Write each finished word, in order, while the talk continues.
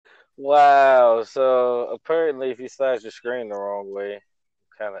Wow. So apparently, if you slash your screen the wrong way, you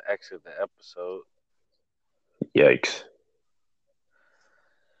kind of exit the episode. Yikes.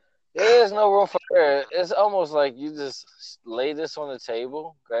 Yeah, there's no room for error. It's almost like you just lay this on the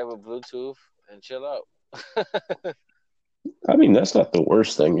table, grab a Bluetooth, and chill out. No, I mean, that's not the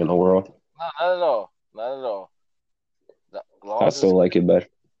worst thing in the world. not at all. Not at all. I Long as it's still like it better.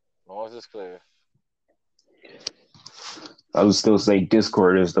 long as it's clear. I would still say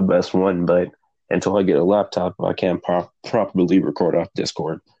Discord is the best one, but until I get a laptop, I can't properly record off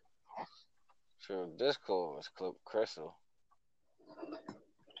Discord. Sure, Discord is crystal.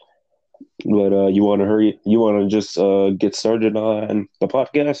 But you want to hurry? You want to just get started on the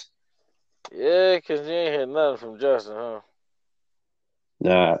podcast? Yeah, 'cause you ain't heard nothing from Justin, huh?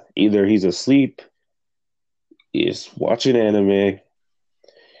 Nah, either he's asleep, he's watching anime,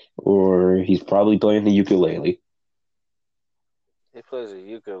 or he's probably playing the ukulele. He plays a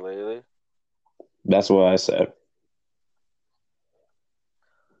ukulele. That's what I said.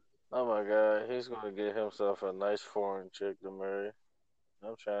 Oh my god, he's gonna get himself a nice foreign chick to marry.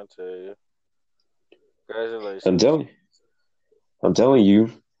 I'm trying to tell you. I'm Congratulations. telling, I'm telling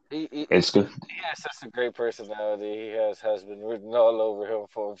you, He it's good. has such a great personality. He has been written all over him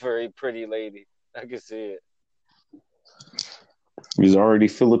for a very pretty lady. I can see it. He's already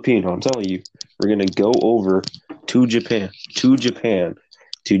Filipino. I'm telling you, we're gonna go over to Japan, to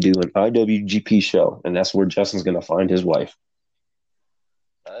do an IWGP show, and that's where Justin's gonna find his wife.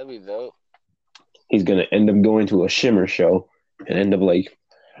 That'd be dope. He's gonna end up going to a Shimmer show and end up like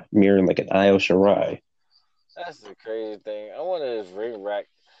mirroring like an Io Shirai. That's the crazy thing. I wonder his ring rack.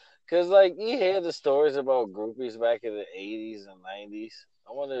 Cause like you hear the stories about groupies back in the 80s and 90s.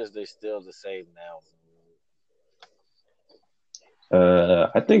 I wonder if they still the same now.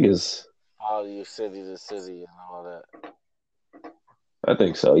 I think is Follow you city to city and all that. I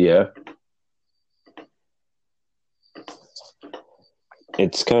think so. Yeah,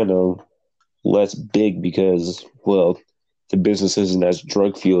 it's kind of less big because well, the business isn't as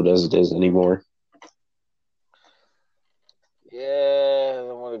drug fueled as it is anymore. Yeah,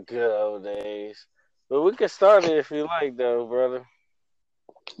 one of the good old days. But we can start it if you like, though, brother.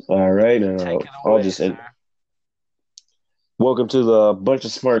 All right, Take it I'll away, just sir. end. Welcome to the Bunch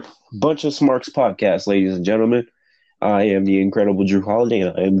of Smarks podcast, ladies and gentlemen. I am the incredible Drew Holiday,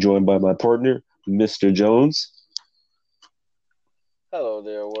 and I am joined by my partner, Mr. Jones. Hello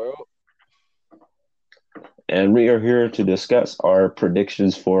there, world. And we are here to discuss our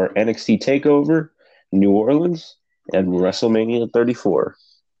predictions for NXT TakeOver, New Orleans, and WrestleMania 34.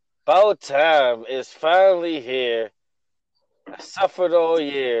 About time is finally here. I suffered all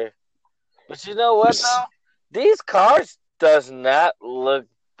year. But you know what, though? These cards does not look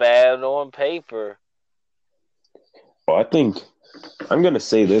bad on paper. Well, I think I'm going to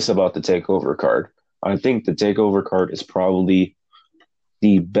say this about the TakeOver card. I think the TakeOver card is probably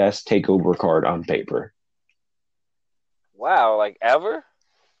the best TakeOver card on paper. Wow, like ever?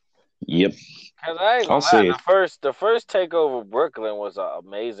 Yep, Cause I ain't I'll gonna lie, say it. the first takeover Brooklyn was an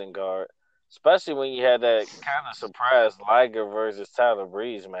amazing card, especially when you had that kind of surprise Liger versus Tyler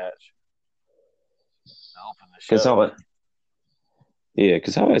Breeze match to open the Because show.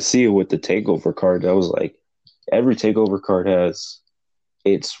 how I see it with the TakeOver card, I was like, every TakeOver card has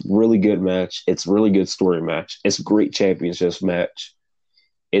it's really good match, it's really good story match, it's great championship match,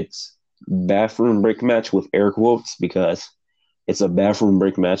 it's bathroom break match with air quotes because it's a bathroom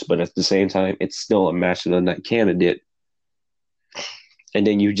break match, but at the same time, it's still a match of the night candidate. And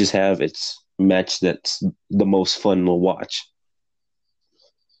then you just have its match that's the most fun to watch.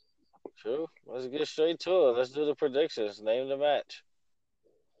 True. Let's get straight to it. Let's do the predictions. Name the match.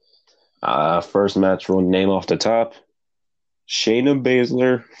 First match we'll name off the top: Shayna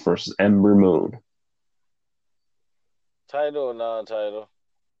Baszler versus Ember Moon Title or non-title?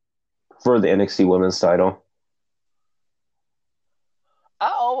 for the NXT Women's title. I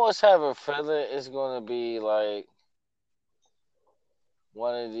almost have a feeling it's gonna be like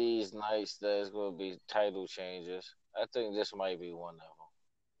one of these nights that is gonna be title changes. I think this might be one of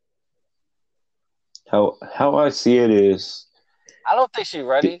them. How I see it is I don't think she's the,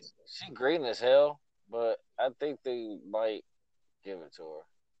 ready. She green as hell, but I think they might give it to her.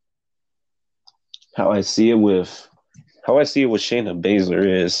 how I see it with how I see it with Shayna Baszler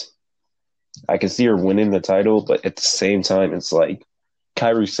is I can see her winning the title, but at the same time, it's like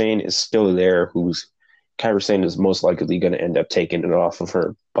Kairi Sane is still there. Who's Kairi Sane is most likely going to end up taking it off of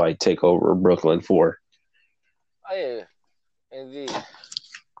her by Takeover Brooklyn 4. Oh yeah, indeed.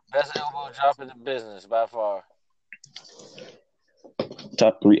 Best elbow drop in the business by far.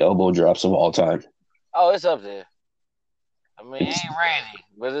 Top 3 elbow drops of all time. Oh, it's up there. I mean, It's ain't Randy,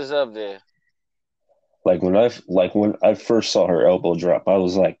 but it's up there. when I first saw her elbow drop, I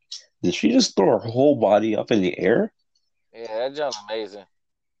was like, did she just throw her whole body up in the air? Yeah, that jump amazing.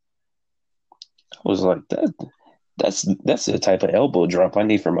 I was like, that's the type of elbow drop I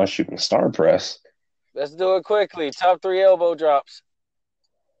need for my shooting star press. Let's do it quickly. Top three elbow drops,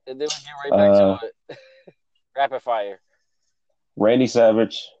 and then we get right back Uh, to it. Rapid fire. Randy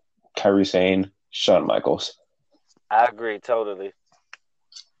Savage, Kyrie Sane, Shawn Michaels. I agree totally.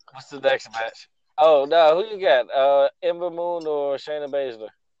 What's the next match? Oh no, who you got? Ember Moon or Shayna Baszler?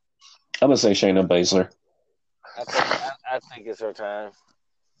 I'm gonna say Shayna Baszler I think it's her time.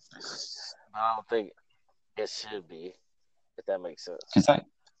 I don't think it should be. If that makes sense.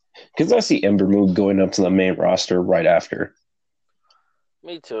 because I see Ember Moon going up to the main roster right after.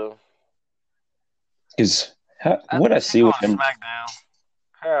 Me too. Because I what I think she see going with to him, SmackDown.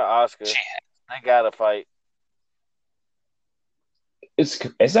 Her and Oscar, they gotta fight.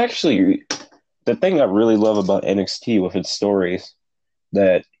 it's actually the thing I really love about NXT with its stories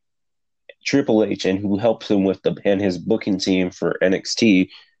that Triple H and who helps him with his booking team for NXT,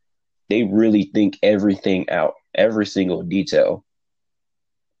 they really think everything out, every single detail,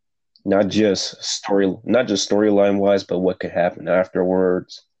 not just storyline wise, but what could happen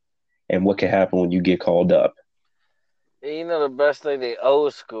afterwards and what could happen when you get called up. And you know the best thing? They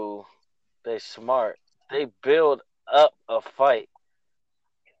old school. They smart. They build up a fight.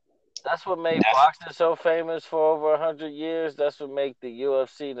 That's what made That's boxing so famous for over 100 years. That's what make the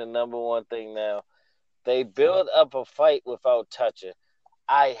UFC the number one thing now. They build up a fight without touching.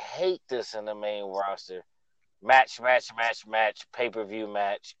 I hate this in the main roster. Match, pay per view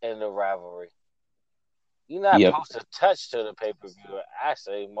match, and the rivalry. You're not yep. supposed to touch to the pay per view. I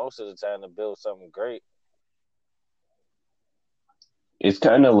say most of the time to build something great. It's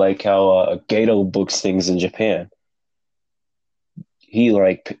kind of like how Gato books things in Japan. He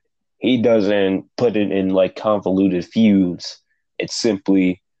like he doesn't put it in like convoluted feuds. It's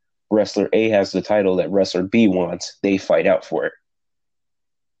simply wrestler A has the title that wrestler B wants. They fight out for it.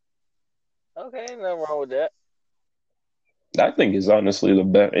 Okay, ain't nothing wrong with that. I think is honestly the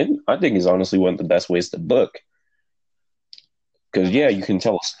best. I think is honestly one of the best ways to book because It makes you can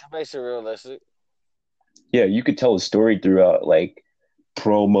tell. it makes it realistic. Yeah, you could tell a story throughout like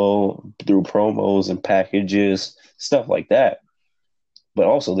through promos and packages, stuff like that. But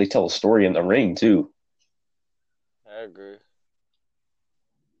also they tell a story in the ring too. I agree.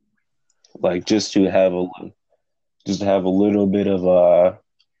 Like just to have a little bit of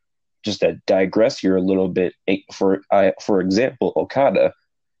just to digress here a little bit. For example, Okada,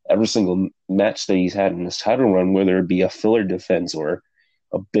 every single match that he's had in his title run, whether it be a filler defense or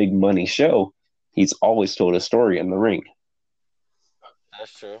a big money show, he's always told a story in the ring.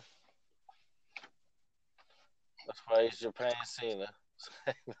 That's true. That's why he's Japan Cena.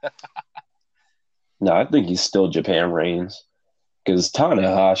 No, I think he's still Japan Reigns because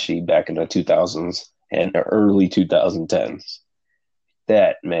Tanahashi back in the 2000s and the early 2010s,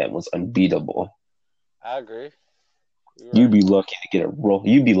 that man was unbeatable. I agree. You're You'd right. be lucky to get a roll.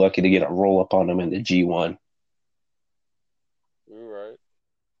 You'd be lucky to get a roll up on him in the G1. You're right.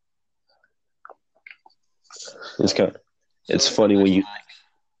 It's kind of, So it's what's the funny when next you match?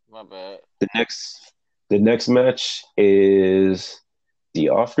 My bad. the next the next match is the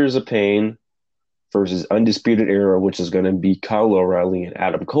Authors of Pain versus Undisputed Era, which is going to be Kyle O'Reilly and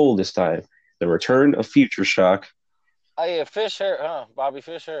Adam Cole this time. The return of Future Shock. Oh yeah, Fish hurt, huh? Bobby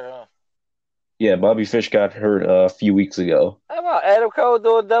Fish hurt, huh? Yeah, Bobby Fish got hurt a few weeks ago. How about Adam Cole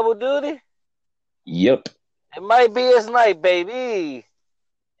doing double duty? Yep, It might be his night, baby.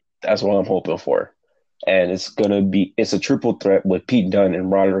 that's what I'm hoping for. And it's a triple threat with Pete Dunne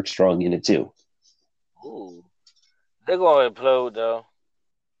and Roderick Strong in it too. Ooh. They're gonna implode though.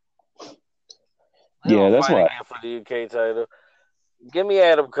 They're Yeah, gonna that's fight why. again for the UK title. Give me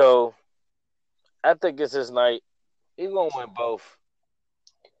Adam Cole. I think it's his night. He's gonna win both.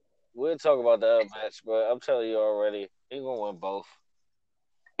 We'll talk about the other match, but I'm telling you already, he's gonna win both.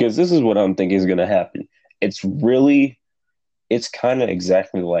 Because this is what I'm thinking is going to happen. It's kind of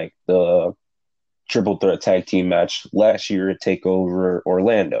exactly like the triple threat tag team match last year at Takeover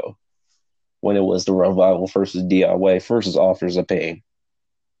Orlando when it was the Revival versus DIY versus Authors of Pain.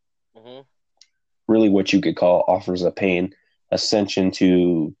 Hmm. Really, what you could call Authors of Pain ascension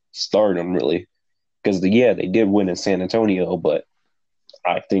to stardom, really. Because they did win in San Antonio, but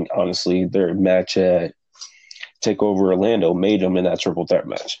I think honestly their match at Takeover Orlando made them in that triple threat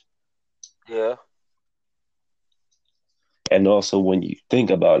match. Yeah. And also, when you think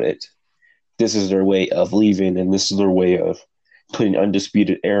about it, this is their way of leaving, and this is their way of putting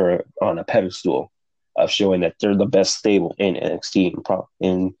Undisputed Era on a pedestal. of showing that they're the best stable in NXT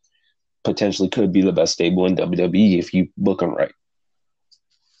and potentially could be the best stable in WWE if you book them right.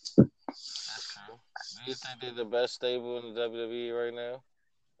 That's true. Do you think they're the best stable in the WWE right now?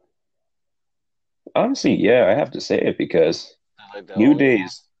 Honestly, yeah, I have to say it because They're like the New only one?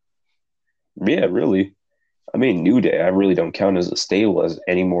 Days, yeah, really. I mean, New Day, I really don't count as a stable as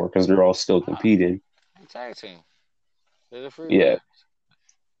anymore because they're all still competing. The tag team. They're the Yeah, Freebirds.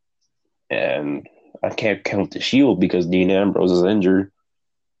 and I can't count the Shield because Dean Ambrose is injured.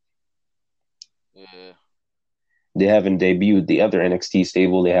 Yeah, They haven't debuted the other NXT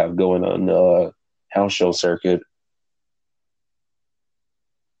stable they have going on the house show circuit.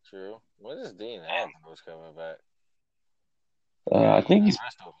 true. When is Dean Ambrose coming back? Uh, Forgot I he think used to he's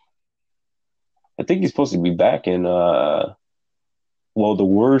wrestle. I think he's supposed to be back in. Well, the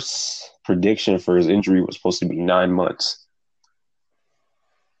worst prediction for his injury was supposed to be 9 months,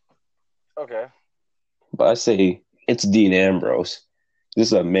 Okay. but I say it's Dean Ambrose. This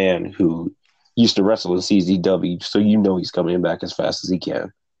is a man who used to wrestle in CZW, so you know he's coming back as fast as he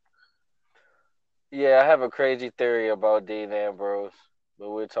can. Yeah, I have a crazy theory about Dean Ambrose, but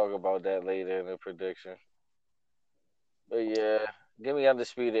we'll talk about that later in the prediction. But yeah, give me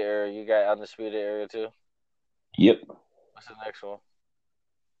Undisputed Era. You got Undisputed Era too? Yep. What's the next one?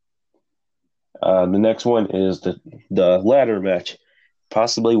 The next one is the ladder match,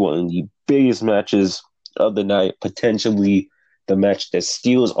 possibly one of the biggest matches of the night, potentially the match that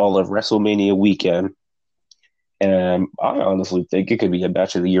steals all of WrestleMania weekend. And I honestly think it could be a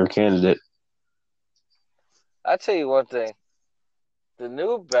match of the year candidate. I tell you one thing. The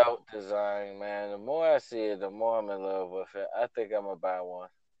new belt design, man, the more I see it, the more I'm in love with it. I think I'm gonna buy one.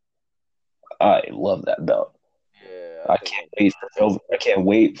 I love that belt. Yeah, I I think can't I'm wait for I can't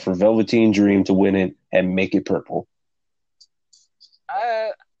wait for Velveteen Dream to win it and make it purple.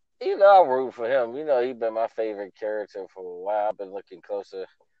 I I'll root for him. He's been my favorite character for a while. I've been looking closer.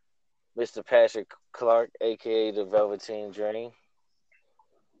 Mr. Patrick Clark, aka the Velveteen Dream.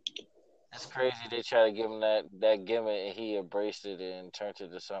 It's crazy they try to give him that gimmick and he embraced it and turned it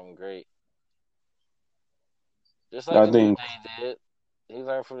into something great. Just like I the New think Day did. He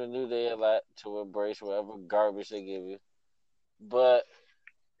learned from the New Day a lot to embrace whatever garbage they give you. But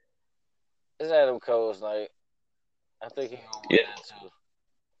it's Adam Cole's night. I think he gonna win yeah, it too.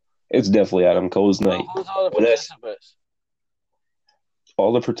 it's definitely Adam Cole's Well, night. who's all the But that's participants?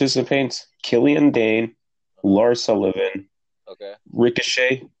 all the participants: Killian Dane, Uh-huh. Lars Sullivan, Okay.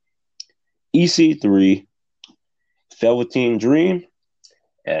 Ricochet, EC3, Velveteen Dream,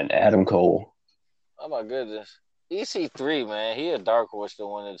 and Adam Cole. Oh my goodness. EC3, man, he a dark horse to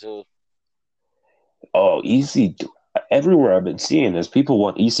win it too. Oh, EC. Everywhere I've been seeing is people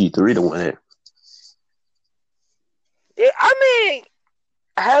want EC3 to win it. Yeah, I mean,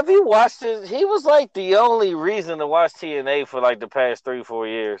 have you watched it? He was like the only reason to watch TNA for like the past 3, 4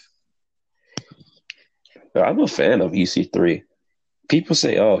 years. I'm a fan of EC3. People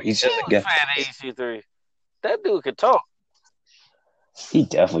say, "Oh, he's just a Huge guy." fan of EC3. That dude could talk. He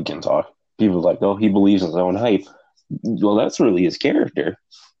definitely can talk. People are like, "Oh, he believes in his own hype." Well, that's really his character.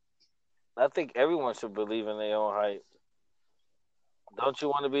 I think everyone should believe in their own hype. Don't you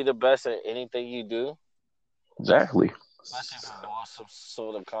want to be the best at anything you do, Exactly. especially if it was some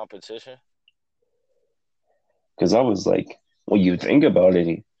sort of competition? Because I was like, when you think about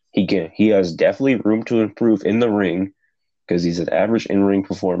it, he has definitely room to improve in the ring because he's an average in ring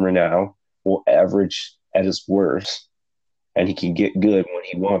performer now, or average at his worst, and he can get good when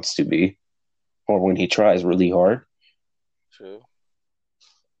he wants to be, or when he tries really hard. True.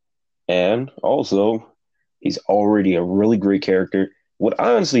 And also, he's already a really great character. What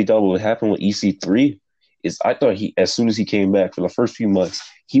I honestly thought would happen with EC3 is I thought as soon as he came back for the first few months,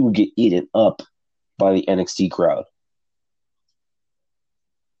 he would get eaten up by the NXT crowd.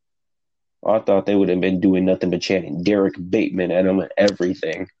 I thought they would have been doing nothing but chanting Derek Bateman at him and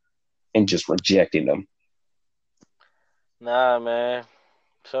everything and just rejecting him. Nah, man.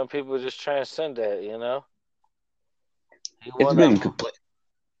 Some people just transcend that. He It's won that, been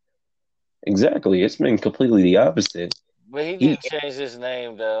exactly. It's been completely the opposite. but he He didn't change his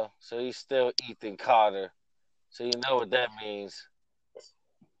name though, so he's still Ethan Carter. So you know what that means.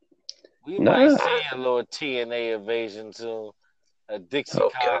 We might nah. see a little TNA invasion soon. A Dixie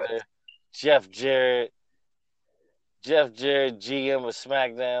Oh god. Carter, Jeff Jarrett, GM of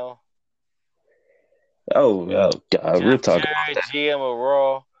SmackDown, Oh god. We'll Jeff talk about Jarrett, that. GM of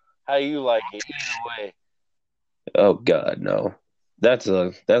Raw. How you like it? Either way. Oh god, no. That's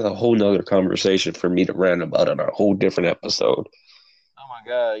a whole nother conversation for me to rant about on a whole different episode. Oh my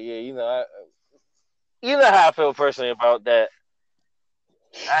God, yeah. You know how I feel personally about that.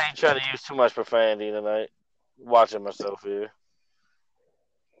 I ain't trying to use too much profanity tonight. Watching myself here.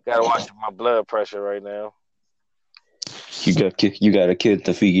 Gotta watch my blood pressure right now. You got a kid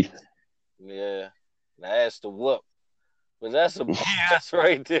to feed. Yeah. Now that's the whoop. But that's some BS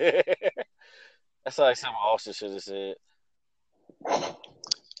right there. That's like something Austin should have said.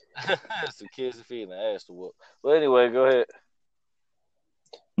 Some kids to feed and the ass to whoop. But anyway, go ahead.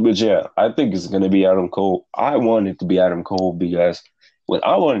 But yeah, I think it's gonna be Adam Cole. I want it to be Adam Cole because what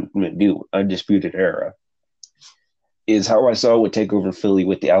I want him to do, Undisputed Era, is how I saw with Takeover Philly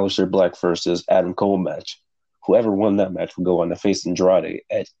with the Aleister Black versus Adam Cole match. Whoever won that match would go on to face Andrade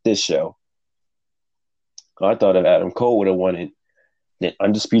at this show. I thought if Adam Cole would have won it, then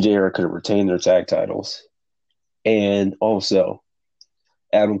Undisputed Era could have retained their tag titles. And also,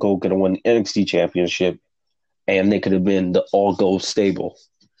 Adam Cole could have won the NXT Championship, and they could have been the All Gold stable.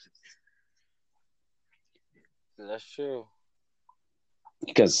 That's true.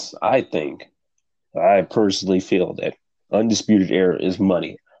 Because I personally feel that Undisputed Era is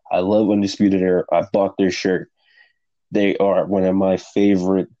money. I love Undisputed Era. I bought their shirt. They are one of my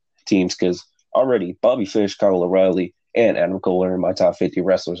favorite teams because already Bobby Fish, Kyle O'Reilly, and Adam Cole are in my top 50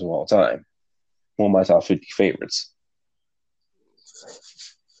 wrestlers of all time. One of my top 50 favorites.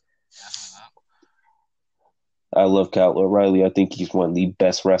 I love Kyle O'Reilly. I think he's one of the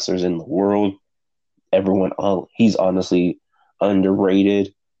best wrestlers in the world. He's honestly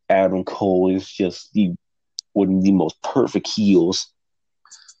underrated. Adam Cole is just one of the most perfect heels.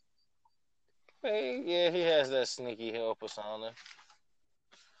 Hey, yeah, he has that sneaky heel persona.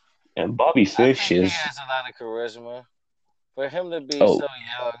 And Bobby I Fish think he is, has a lot of charisma. For him to be oh, so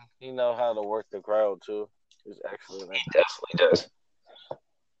young, he know how to work the crowd too. He's excellent at he that. definitely does.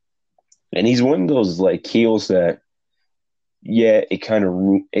 And he's one of those like heels that, yeah, it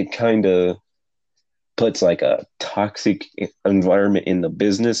kind of puts like a toxic environment in the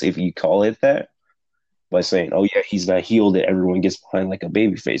business, if you call it that, by saying, "Oh yeah, he's not healed," that everyone gets behind like a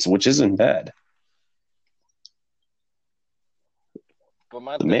baby face, which isn't bad. But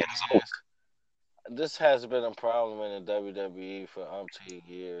my The man thing is always, is, this has been a problem in the WWE for umpteen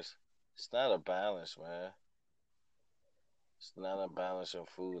years. It's not a balance, man. It's not a balance in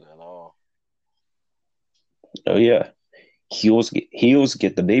food at all. oh yeah, heels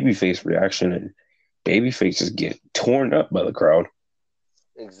get the baby face reaction, and baby faces get torn up by the crowd.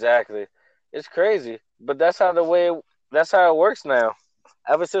 Exactly. It's crazy, but that's how it works now.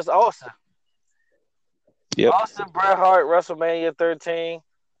 Ever since Austin, Yep, Bret Hart, WrestleMania 13,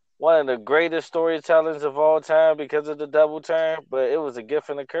 one of the greatest storytellings of all time because of the double turn. But it was a gift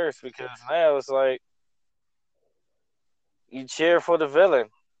and a curse because now it's like you cheer for the villain.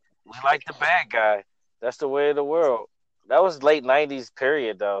 We like the bad guy. That's the way of the world. That was late '90s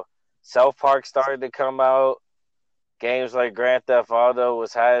period though. South Park started to come out. Games like Grand Theft Auto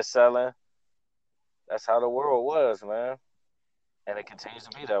was highest selling. That's how the world was, man, and it continues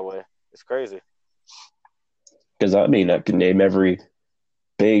to be that way. It's crazy. because I mean I can name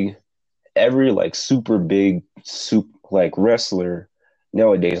big, every like super big, like wrestler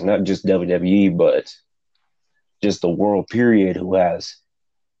nowadays, not just WWE, but just the world period, who has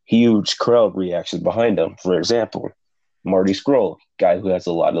huge crowd reactions behind him. For example, Marty Scurll, guy who has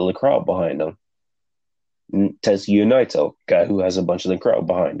a lot of the crowd behind him. Tetsuya Naito, guy who has a bunch of the crowd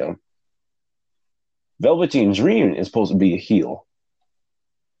behind him. Velveteen Dream is supposed to be a heel.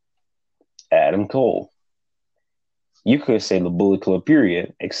 Adam Cole. You could say the Bullet Club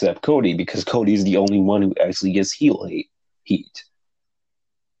period, except Cody, because Cody's the only one who actually gets heel heat.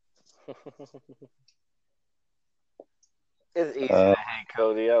 It's easy Uh, to hate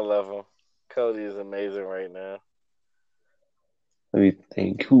Cody. I love him. Cody is amazing right now. Let me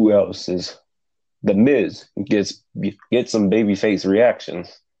think. Who else is the Miz gets some babyface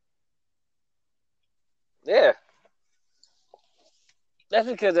reactions. Yeah, that's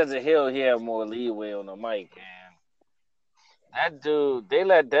because as a heel, he had more leeway on the mic, and that dude, they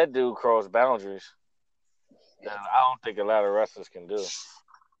let that dude cross boundaries that I don't think a lot of wrestlers can do.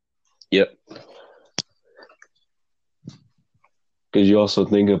 Yep. Because you also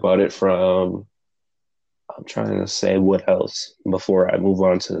think about it from, I'm trying to say what else before I move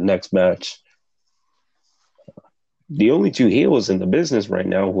on to the next match. The only two heels in the business right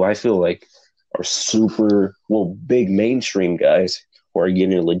now who I feel like are super, well, big mainstream guys who are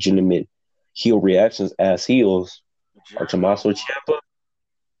getting legitimate heel reactions as heels are Jericho, Tommaso Ciampa.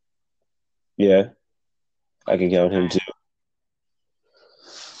 Yeah, I can count him too.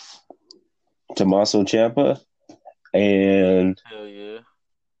 Tommaso Ciampa and hell yeah.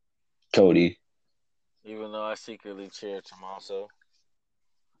 Cody. Even though I secretly cheer Tommaso.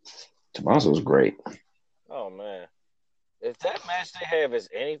 Tommaso's great. Oh man, If that match they have is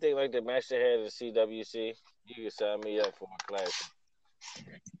anything like the match they had in CWC, you can sign me up for a classic.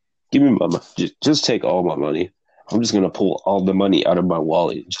 Give me my money. Just take all my money. I'm just gonna pull all the money out of my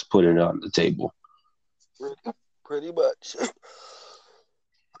wallet and just put it on the table. Pretty much.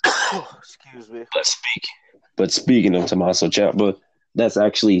 Excuse me. But speaking of Tommaso Ciampa, that's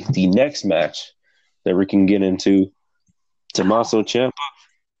actually the next match that we can get into. Tommaso Ciampa,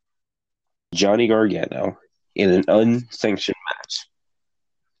 Johnny Gargano in an unsanctioned match.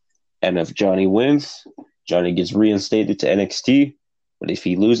 And if Johnny wins, Johnny gets reinstated to NXT. But if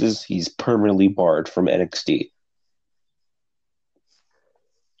he loses, he's permanently barred from NXT.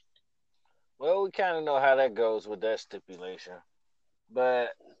 Well, we kind of know how that goes with that stipulation. But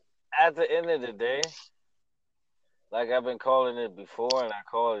at the end of the day, like I've been calling it before and I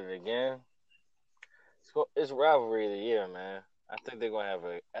call it again, it's rivalry of the year, man. I think they're going to have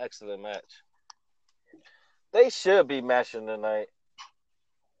an excellent match. They should be matching tonight.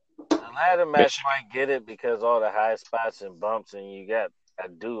 The ladder match might get it because all the high spots and bumps, and you got a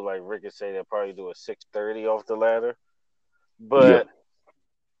dude like Ricochet that probably do a 630 off the ladder. But Yep.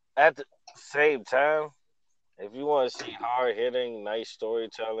 at the same time, if you want to see hard hitting, nice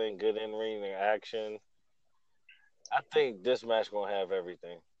storytelling, good in ring action, I think this match gonna have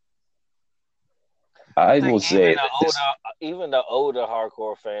everything. I I think will say that this. even the older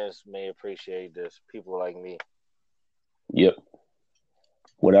hardcore fans may appreciate this. People like me. Yep.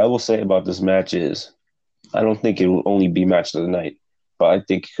 What I will say about this match is, I don't think it will only be match of the night, but I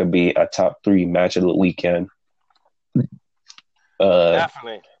think it could be a top 3 match of the weekend.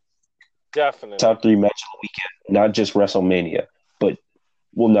 Definitely. Top 3 match of the weekend, not just WrestleMania, but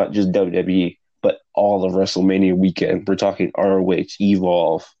well, not just WWE, but all of WrestleMania weekend. We're talking ROH,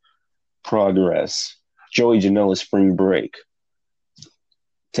 Evolve, Progress, Joey Janela Spring Break,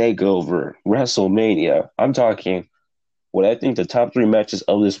 Takeover, WrestleMania. I'm talking what I think the top 3 matches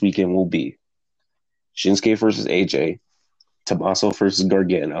of this weekend will be: Shinsuke versus AJ, Tommaso versus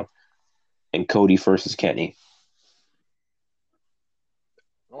Gargano, and Cody versus Kenny.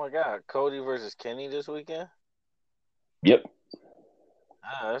 Oh my God, Cody versus Kenny this weekend? Yep.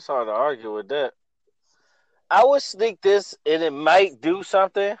 It's hard to argue with that. I would sneak this, and it might do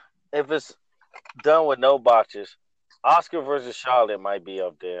something if it's done with no botches. Oscar versus Charlotte might be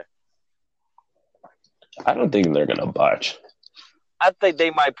up there. I don't think they're going to botch. I think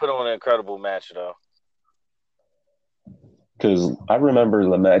they might put on an incredible match, though. Because I remember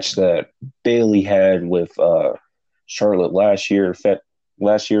the match that Bayley had with Charlotte last year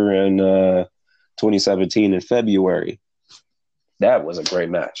in 2017 in February. That was a great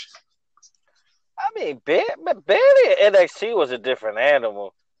match. I mean, Bayley at NXT was a different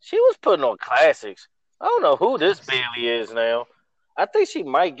animal. She was putting on classics. I don't know who this Bayley is now. I think she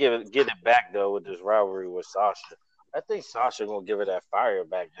might get it back though with this rivalry with Sasha. I think Sasha gonna give her that fire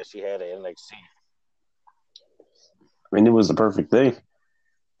back that she had at NXT. I mean, it was the perfect thing.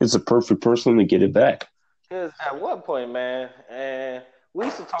 It's a perfect person to get it back. Because at one point, man, and we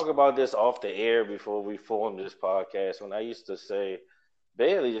used to talk about this off the air before we formed this podcast. When I used to say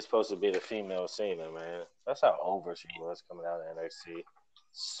Bayley is supposed to be the female Cena, man. That's how over she was coming out of NXT.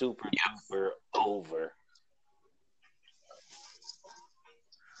 Super duper over.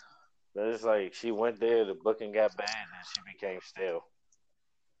 But it's like she went there, the booking got bad, and she became stale.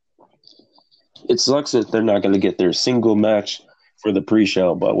 It sucks that they're not going to get their single match for the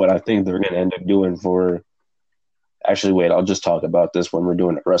pre-show, but what I think they're going to end up doing for... Actually, wait, I'll just talk about this when we're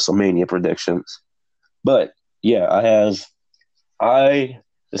doing WrestleMania predictions. But, yeah, the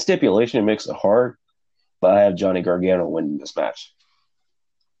stipulation makes it hard, but I have Johnny Gargano winning this match.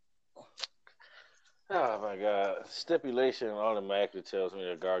 Oh my God! Stipulation automatically tells me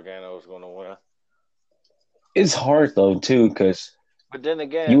that Gargano is going to win. It's hard though too, because But then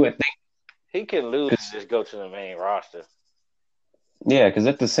again, you would think, he can lose and just go to the main roster. yeah, because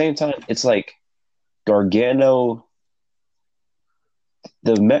at the same time, it's like Gargano.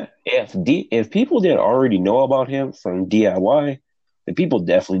 If people didn't already know about him from DIY, the people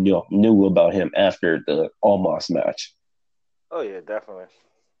definitely knew about him after the Almas match. Oh yeah, definitely.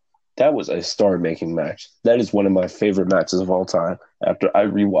 That was a star-making match. That is one of my favorite matches of all time. After I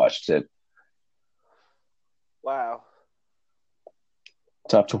rewatched it, Wow.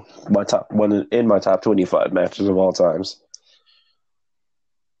 my top 25 matches of all times.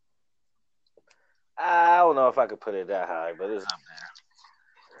 I don't know if I could put it that high, but it's up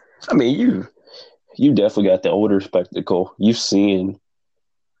there. I mean, you definitely got the older spectacle. You've seen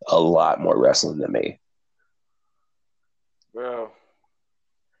a lot more wrestling than me. Bro,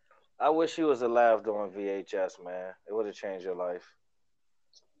 I wish you was alive during VHS, man. It would have changed your life.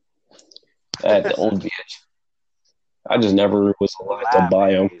 I had the old VHS. I just never was allowed to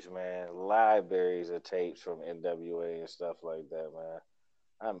buy them. Libraries, man. Libraries of tapes from NWA and stuff like that, man.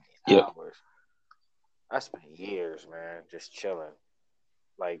 I mean, Yep. hours. I spent years, man, just chilling.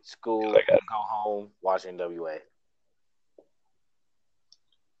 Like I school, got go home, watch NWA.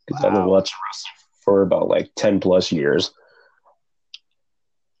 because I've been Wow. watching wrestling for about like 10 plus years.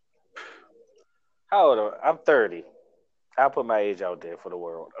 How old am I? I'm 30. I'll put my age out there for the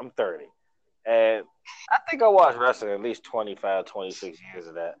world. I'm 30. And I think I watched wrestling at least 25, 26 years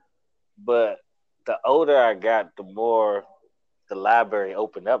of that. But the older I got, the more the library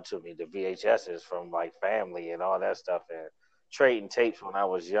opened up to me, the VHSs from like family and all that stuff, and trading tapes when I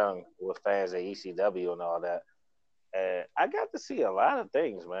was young with fans at ECW and all that. And I got to see a lot of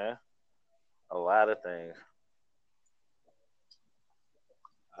things, man. A lot of things.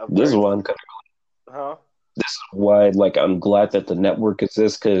 I'm This is very, why I'm huh? this is why like I'm glad that the network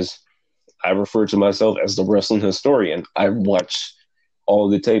exists because I refer to myself as the wrestling historian. I watch all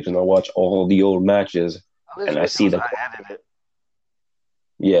the tapes and I watch all the old matches At least and I see because the I edited it.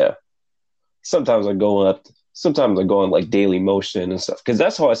 yeah. Sometimes I go on like Daily Motion and stuff because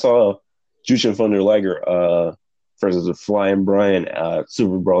that's how I saw Jushin Thunder Liger versus Flying Brian at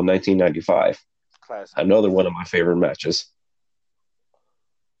Super Bowl 1995. Classic. Another one of my favorite matches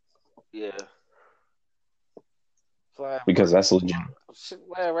Yeah. Flying because that's legit.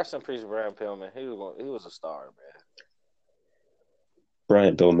 Man, rest in peace, Brian Pillman. He was a star, man.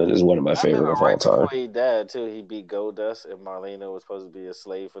 Brian Pillman is one of my I remember favorite of all right before time. he died too. He beat Goldust, and Marlena was supposed to be a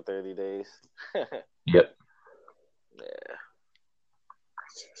slave for 30 days. Yeah, Yep.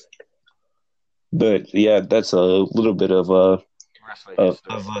 But yeah, that's a little bit of wrestling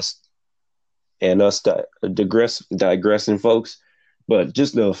history. of us and us digressing, folks. But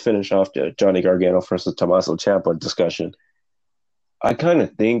just to finish off the Johnny Gargano versus Tommaso Ciampa discussion, I kind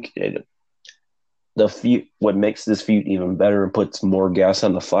of think the feud, what makes this feud even better and puts more gas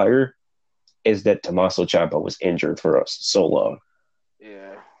on the fire, is that Tommaso Ciampa was injured for us so long.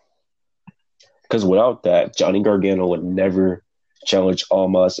 Yeah, Because without that, Johnny Gargano would never challenge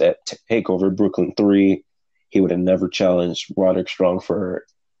Almas at Takeover Brooklyn 3. He would have never challenged Roderick Strong for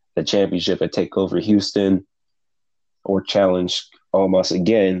the championship at Takeover Houston or challenged Almas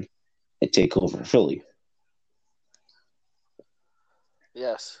again at Takeover Philly.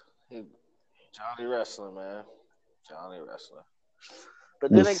 yes, Johnny Wrestling, man, Johnny Wrestling.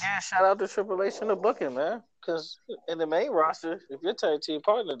 But then again, shout out to Triple H and the booking, man. Because in the main roster, if your tag team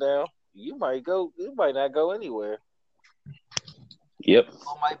partner down, you might go. You might not go anywhere. Yep.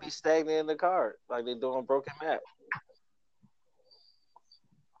 People might be stagnant in the card, like they do on Broken Map.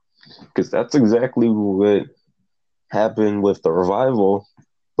 Because that's exactly what happened with the revival,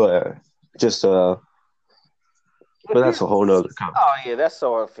 but just but that's a whole nother conversation. Oh yeah, that's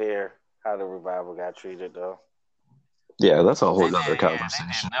so unfair how the revival got treated, though. Yeah, that's a whole They nother did, yeah, they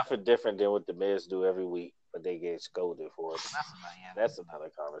conversation. did nothing different than what the Miz do every week, but they get scolded for it. But that's another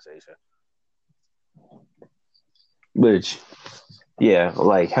conversation. Which, yeah,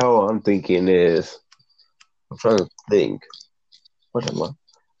 like how I'm thinking is, I'm trying to think. What am I?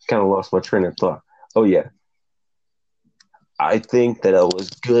 Kind of lost my train of thought. Oh yeah, I think that it was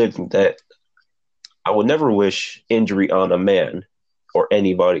good that I would never wish injury on a man or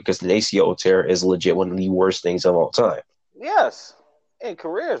anybody because the ACL tear is legit one of the worst things of all time. Yes, in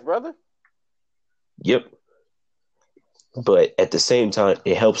careers, brother. Yep. But at the same time,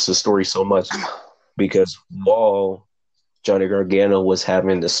 it helps the story so much because while Johnny Gargano was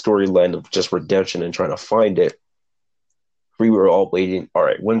having the storyline of just redemption and trying to find it, we were all waiting. All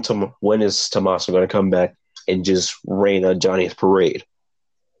right, when is Tommaso going to come back and just rain on Johnny's parade?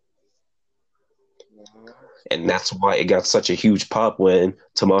 And that's why it got such a huge pop when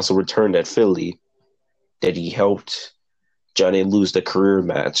Tommaso returned at Philly, that he helped Johnny lose the career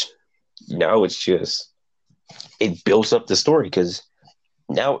match. Now it's just, it builds up the story because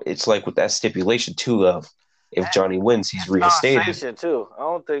now it's like with that stipulation too of if Johnny wins, he's reinstated. Non-sanctioned too. I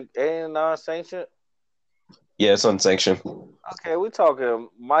don't think ain't non-sanctioned. Yeah, it's unsanctioned. Okay, we talking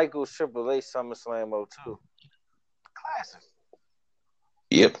Michael Triple H SummerSlam 02. Classic.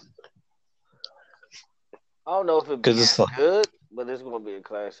 Yep. I don't know if it'd be as good, but it's gonna be a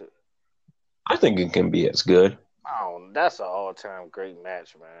classic. I think it can be as good. Oh, that's an all-time great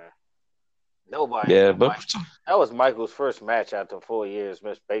match, man. Nobody. Yeah, but that was Michael's first match after 4 years.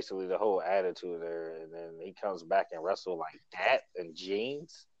 Missed basically the whole attitude there, and then he comes back and wrestle like that in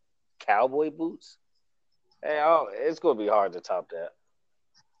jeans, cowboy boots. Hey, it's gonna be hard to top that.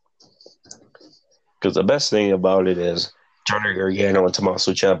 Because the best thing about it is Johnny Gargano and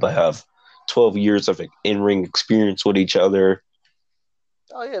Tommaso Ciampa have 12 years of in-ring experience with each other.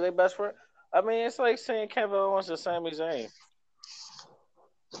 Oh yeah, they best friend. I mean, it's like saying Kevin Owens and Sami Zayn.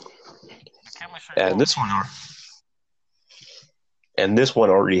 The chemistry And won't this be one, there. and this one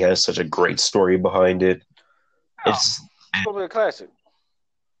already has such a great story behind it. No, It's it's gonna be a classic.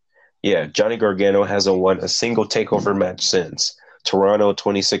 Yeah, Johnny Gargano hasn't won a single takeover match since Toronto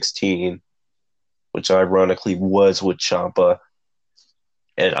 2016, which ironically was with Ciampa.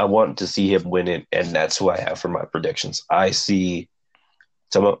 And I want to see him win it, and that's who I have for my predictions. I see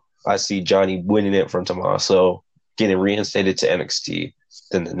Johnny winning it from Tommaso, getting reinstated to NXT.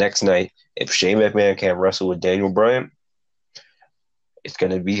 Then the next night, if Shane McMahon can't wrestle with Daniel Bryan, it's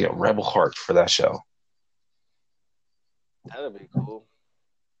going to be a Rebel Heart for that show. That'd be cool.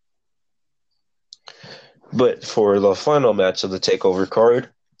 But for the final match of the TakeOver card,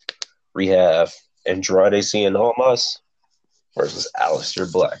 we have Andrade Cien Almas versus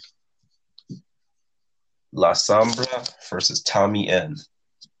Aleister Black. La Sombra versus Tommy N.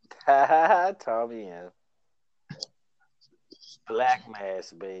 Tommy and Black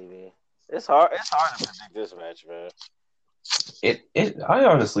Mass, baby. It's hard. It's hard to predict this match, man. I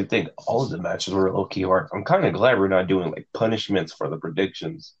honestly think all of the matches were low key hard. I'm kind of glad we're not doing like punishments for the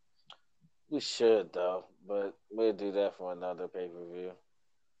predictions. We should though, but we'll do that for another pay per view.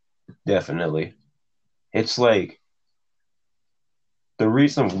 Definitely. It's like the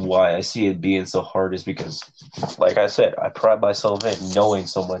reason why I see it being so hard is because, like I said, I pride myself in knowing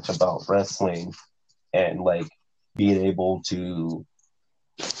so much about wrestling and like being able to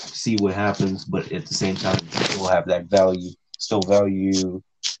see what happens, but at the same time, still have that value, still value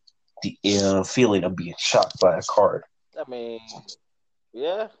the feeling of being shocked by a card. I mean,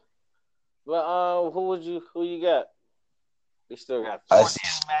 yeah. But who you got? We still got 14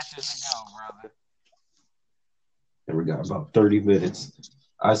 matches to go, brother. And we got about 30 minutes.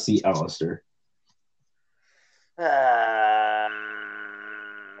 I see Aleister.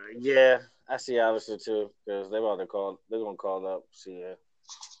 Yeah, I see Alistair too because they're gonna call up CN.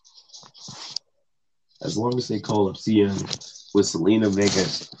 As long as they call up CN with Selena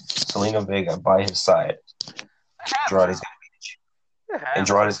Vega by his side, Andrade's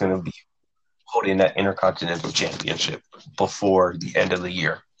going to be holding that Intercontinental Championship before the end of the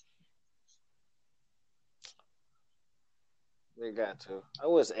year. They got to. I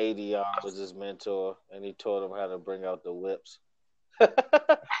wish ADR was his mentor and he taught him how to bring out the whips.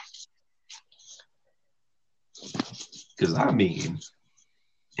 Because, I mean,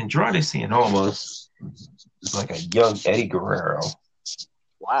 Andrade Cien Almas is like a young Eddie Guerrero.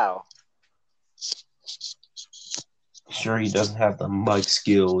 Wow. Sure, he doesn't have the mic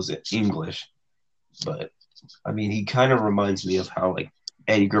skills in English, but, I mean, he kind of reminds me of how, like,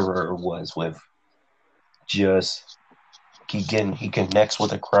 Eddie Guerrero was with just... He connects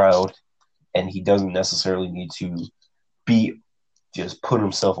with a crowd, and he doesn't necessarily need to just put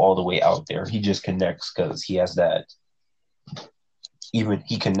himself all the way out there. He just connects because he has that. Even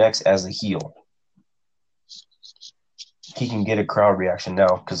he connects as a heel. He can get a crowd reaction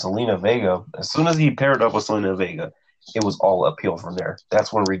now because Selena Vega, as soon as he paired up with Selena Vega, it was all uphill from there.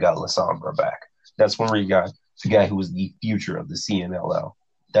 That's when we got La Sombra back. That's when we got the guy who was the future of the CMLL.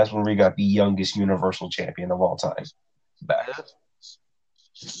 That's when we got the youngest Universal Champion of all time back.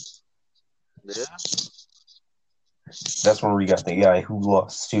 Yeah. That's when we got the guy who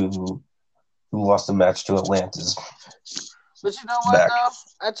lost the match to Atlantis. But you know what,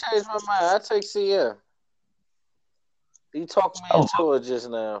 though? I changed my mind. I take CM. You talked me into it just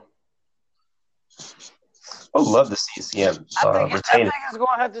now. I would love to see CM I think it's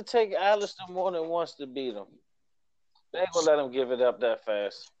going to have to take Aleister more than once to beat him. They ain't going to let him give it up that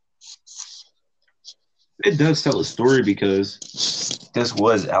fast. It does tell a story because this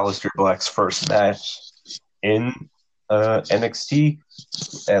was Aleister Black's first match in NXT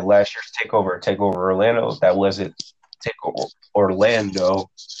at last year's TakeOver Orlando. That was it. TakeOver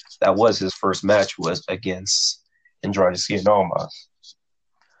Orlando. That was his first match, was against Andrade Cien Almas.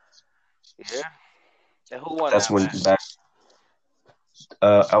 Yeah. And who won That's that when match?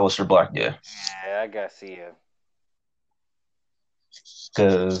 Aleister Black did. Yeah, I got CM.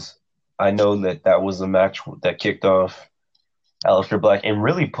 Because I know that was the match that kicked off Aleister Black and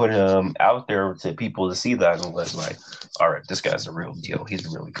really put him out there to people to see that and was like, all right, this guy's a real deal. He's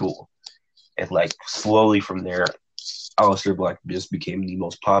really cool. And like slowly from there, Aleister Black just became the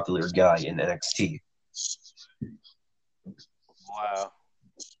most popular guy in NXT. Wow.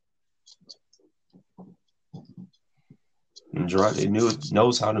 Andrade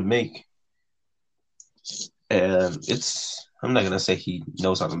knows how to make. And I'm not going to say he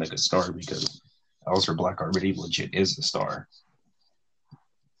knows how to make a star because Aleister Black already legit is a star.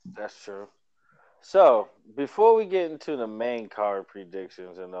 That's true. So, before we get into the main card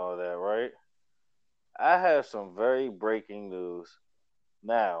predictions and all that, right? I have some very breaking news.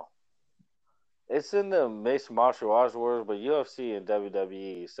 Now, it's in the mixed martial arts world, but UFC and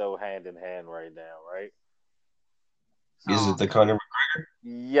WWE is so hand in hand right now, right? So, Is it the Conor?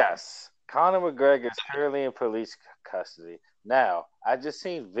 yes, Conor McGregor is currently in police custody. Now, I just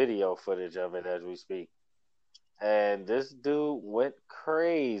seen video footage of it as we speak, and this dude went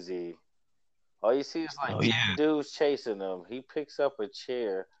crazy. All you see is like Oh 10 yeah, dudes chasing him. He picks up a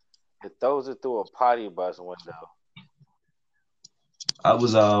chair and throws it through a potty bus window. I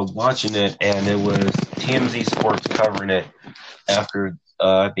was watching it, and it was TMZ Sports covering it after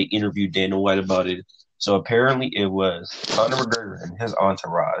they interviewed Dana White about it. So apparently, it was Conor McGregor and his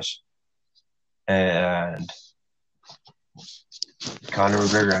entourage, and Conor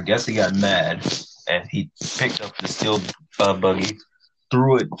McGregor. I guess he got mad, and he picked up the steel buggy,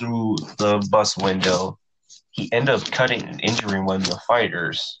 threw it through the bus window. He ended up cutting and injuring one of the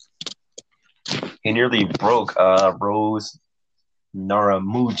fighters. He nearly broke Rose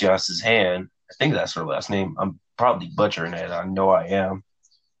Namajunas' hand. I think that's her last name. I'm probably butchering it. I know I am.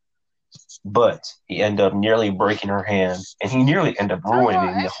 But he ended up nearly breaking her hand, and he nearly ended up Tell you what,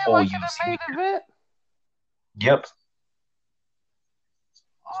 ruining the ain't she whole like in the UFC. main event? Yep.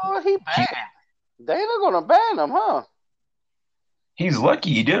 Oh, he He, banned. They not gonna ban him, huh? he's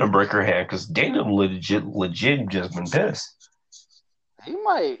lucky he didn't break her hand because Dana legit just been pissed. He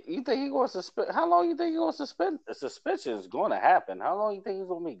might. You think he going to suspend? How long you think he going to suspend? The suspension is going to happen. How long you think he's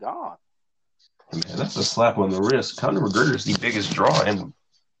going to be gone? Man, that's a slap on the wrist. Conor McGregor is the biggest draw and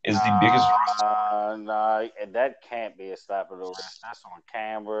is the biggest draw. Nah, and that can't be a slap of the wrist. That's on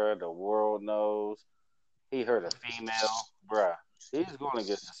camera. The world knows. He hurt a female, bruh. He's going to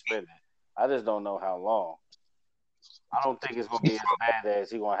get suspended. I just don't know how long. I don't think it's going to be as bad as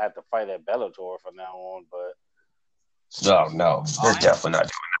he's going to have to fight at Bellator from now on. But No, they're definitely not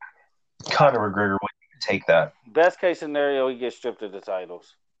doing that. Conor McGregor wouldn't take that. best case scenario, he gets stripped of the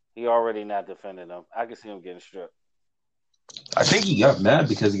titles. He already not defending them. I can see him getting stripped. I think he got mad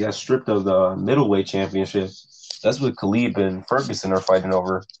because he got stripped of the middleweight championship. That's what Khabib and Ferguson are fighting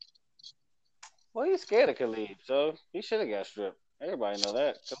over. Well, he's scared of Khalid, so he should have got stripped. Everybody know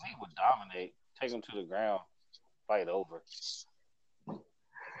that. Khalid would dominate, take him to the ground, fight over.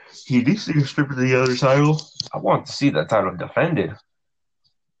 He needs to get stripped of the other title. I want to see that title defended.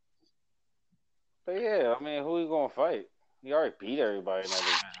 But yeah, I mean, who he gonna fight? He already beat everybody in that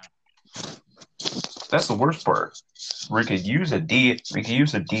division. That's the worst part. We could use a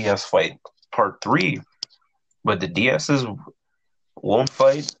DS fight part 3, but the DS's won't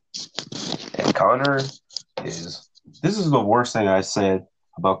fight, and Conor is. This is the worst thing I said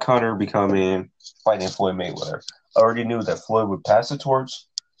about Conor fighting Floyd Mayweather. I already knew that Floyd would pass the torch,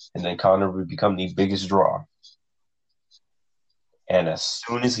 and then Conor would become the biggest draw. And as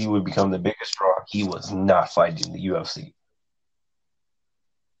soon as he would become the biggest draw, he was not fighting the UFC.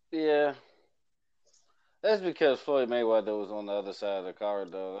 Yeah, that's because Floyd Mayweather was on the other side of the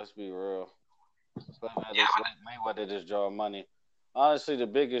card, though. Let's be real. Mayweather just draw money. Honestly, the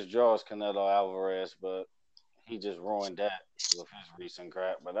biggest draw is Canelo Alvarez, but he just ruined that with his recent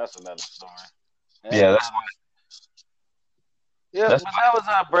crap. But that's another story. Yeah, But that was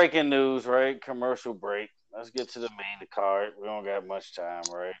our breaking news, right? Commercial break. Let's get to the main card. We don't got much time,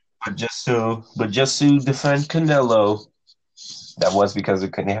 right? but just to defend Canelo, that was because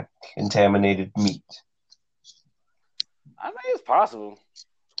of contaminated meat. I think it's possible.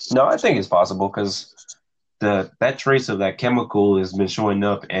 No, I think it's possible because that trace of that chemical has been showing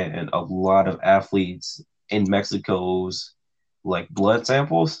up in a lot of athletes in Mexico's like blood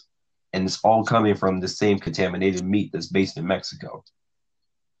samples, and it's all coming from the same contaminated meat that's based in Mexico.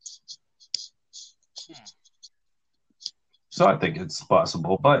 So I think it's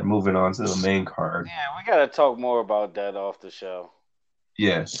possible. But moving on to the main card. Yeah, we got to talk more about that off the show.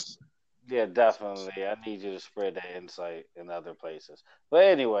 Yes. Yeah, definitely. I need you to spread that insight in other places. But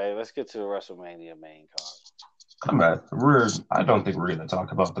anyway, let's get to the WrestleMania main card. I don't think we're going to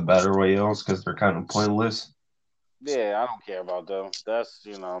talk about the battle royales because they're kind of pointless. Yeah, I don't care about them. That's,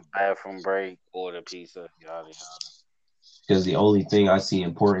 bathroom break, order pizza, yada yada. Because the only thing I see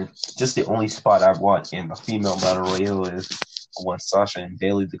important, just the only spot I want in the female battle royale is I want Sasha and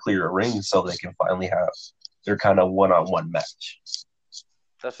Bayley to clear a ring so they can finally have their kind of one-on-one match.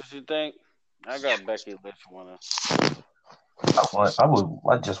 That's what you think? I got Becky Lynch winning.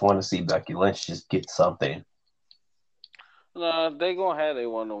 I just want to see Becky Lynch just get something. No, they gonna have a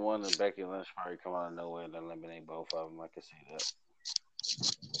 1-on-1 and Becky Lynch probably come out of nowhere and eliminate both of them. I can see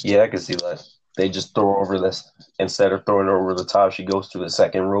that. Yeah, I can see that. They just throw over this instead of throwing her over the top. She goes through the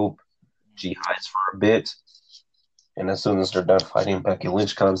second rope. She hides for a bit, and as soon as they're done fighting, Becky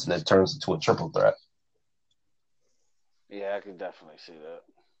Lynch comes and it turns into a triple threat. Yeah, I can definitely see that.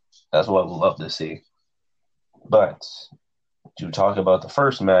 That's what I would love to see. But to talk about the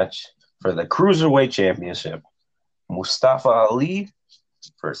first match for the Cruiserweight Championship, Mustafa Ali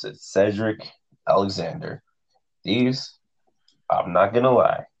versus Cedric Alexander. These, I'm not going to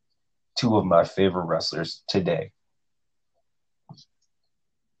lie, two of my favorite wrestlers today.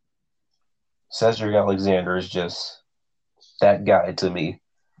 Cedric Alexander is just that guy to me.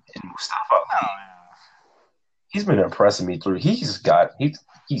 And Mustafa Ali, he's been impressing me through. He's got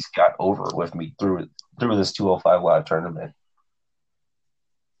over with me through this 205 Live tournament.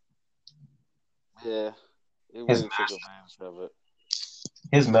 Yeah, he His really took advantage of it.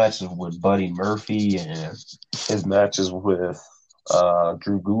 his matches with Buddy Murphy and his matches with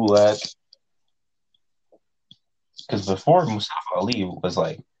Drew Gulak. Because before Mustafa Ali was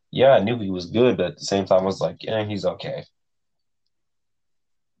like, yeah, I knew he was good, but at the same time, I was like, yeah, he's okay.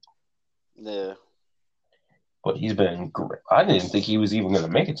 Yeah. But he's been great. I didn't think he was even going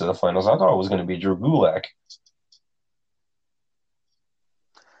to make it to the finals. I thought it was going to be Drew Gulak.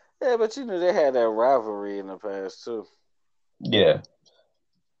 Yeah, but they had that rivalry in the past too. Yeah.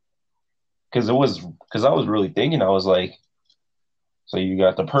 Because I was really thinking, I was like, so you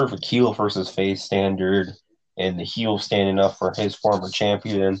got the perfect heel versus face standard, and the heel standing up for his former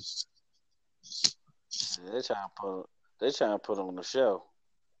champion. Yeah, they trying to put on the show.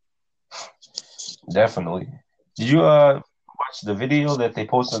 Definitely. Did you watch the video that they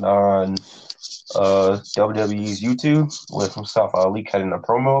posted on WWE's YouTube with Mustafa Ali cutting a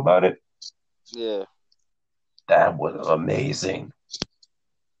promo about it? Yeah. That was amazing.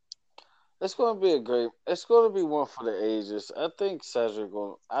 It's going to be it's going to be one for the ages. I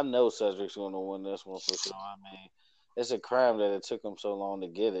know Cedric's going to win this one for sure. I mean, it's a crime that it took him so long to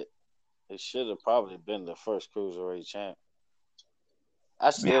get it. It should have probably been the first cruiserweight champ.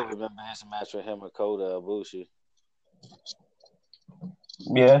 I still remember his match with him and Kota Ibushi.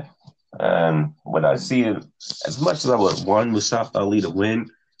 Yeah. And what I see, as much as I would want Mustafa Ali to win,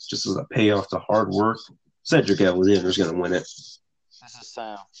 just as a payoff to hard work, Cedric Alexander's going to win it. This is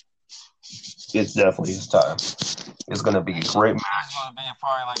time. It's definitely his time. It's going to be a great match. He's going to be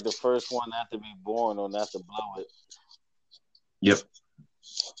probably like the first one not to be born or not to blow it. Yep.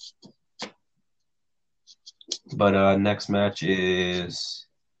 But next match is.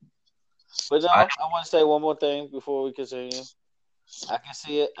 But no, I want to say one more thing before we continue. I can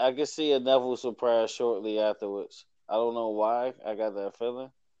see it. I can see a Neville surprise shortly afterwards. I don't know why. I got that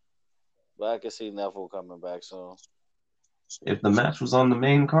feeling, but I can see Neville coming back soon. If the match was on the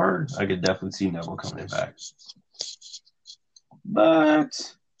main card, I could definitely see Neville coming back.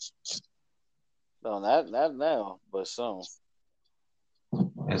 But no, not now, but soon.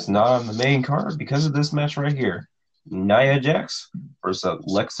 It's not on the main card because of this match right here. Nia Jax versus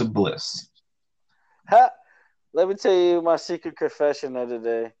Alexa Bliss. Ha! Let me tell you my secret confession of the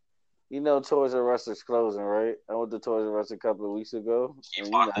day. You know Toys R Us is closing, right? I went to Toys R Us a couple of weeks ago. You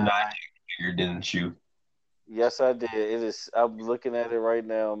bought the Nia figure, didn't you? Yes, I did. It is. I'm looking at it right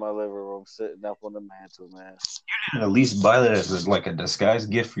now in my living room, sitting up on the mantle, man. You didn't at least buy that as like a disguise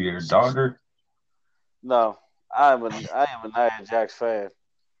gift for your daughter? No, I am a Nia Jax fan.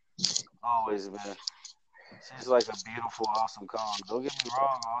 Always been. She's like a beautiful, awesome Kong. Don't get me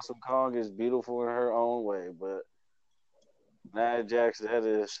wrong, Awesome Kong is beautiful in her own way, but Nia Jax, that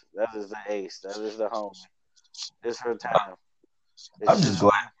is the ace. That is the homie. It's her time. I'm just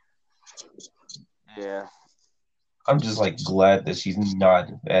glad. Yeah. I'm just like glad that she's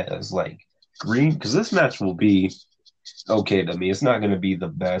not as like green, because this match will be okay to me. It's not going to be the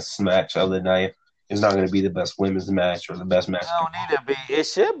best match of the night. It's not going to be the best women's match or the best match. It don't need to be. It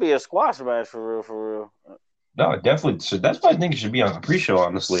should be a squash match for real, for real. No, it definitely should. That's why I think it should be on the pre-show,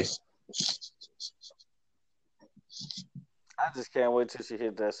 honestly. I just can't wait till she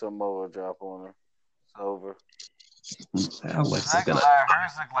hit that Samoa drop on her. It's over. Hers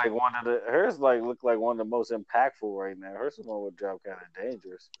look like one of the most impactful right now. Her Samoa drop kind of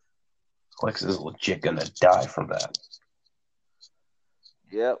dangerous. Alexa's legit gonna die from that.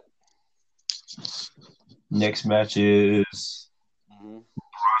 Yep. Next match is Braun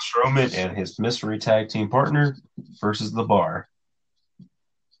Strowman and his mystery tag team partner versus The Bar.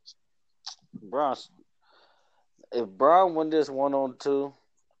 If Braun win this 1-on-2,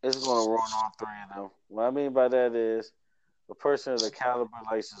 it's going to run on 3 of them. What I mean by that is a person of the caliber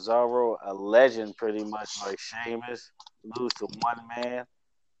like Cesaro, a legend pretty much like Sheamus, lose to one man.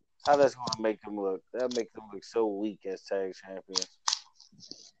 How that's going to make them look? That'll make them look so weak as tag champions.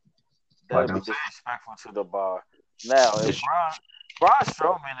 That'll be disrespectful to The Bar. Now, if Braun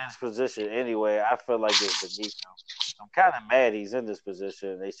Strowman in this position anyway, I feel like it's beneath him. I'm kind of mad he's in this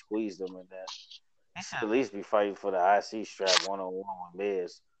position. They squeezed him in that. he should at least be fighting for the IC strap 1-on-1 with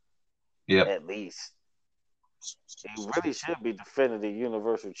Miz. Yep. At least. He really should be defending the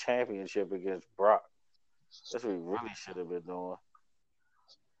Universal Championship against Brock. That's what he really should have been doing.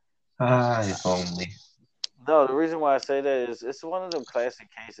 If only. No, the reason why I say that is it's one of them classic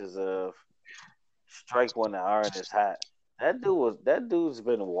cases of strike when the iron is hot. That dude's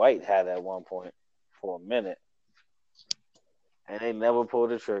been white hat at one point for a minute. And they never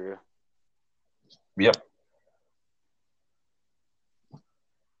pulled the trigger. Yep.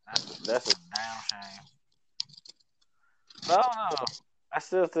 That's a damn shame. I don't know. I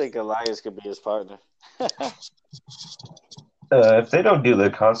still think Elias could be his partner. If they don't do the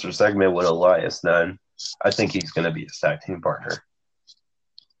concert segment with Elias, then I think he's going to be his tag team partner.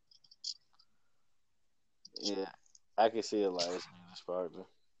 Yeah, I can see Elias being his partner.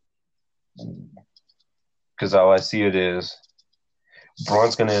 Because how I see it is,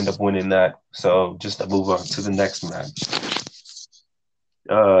 Braun's going to end up winning that. So just to move on to the next match.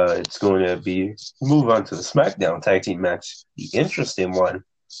 It's going to be move on to the SmackDown tag team match. The interesting one.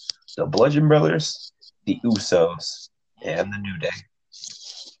 The Bludgeon Brothers, the Usos, and the New Day.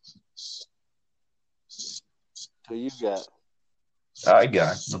 Who you got? I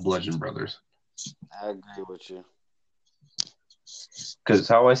got the Bludgeon Brothers. I agree with you. Because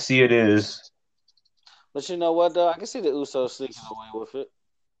how I see it is... But you know what, though? I can see the Usos sneaking away with it.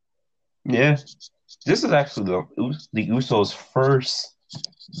 Yeah. This is actually the Usos' first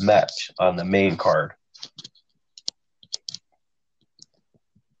match on the main card.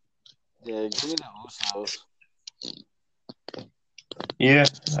 Yeah, give me the Usos. Yeah,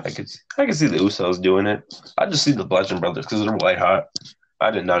 I could see the Usos doing it. I just see the Bludgeon Brothers because they're white hot.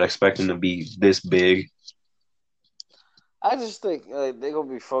 I did not expect them to be this big. I just think they're going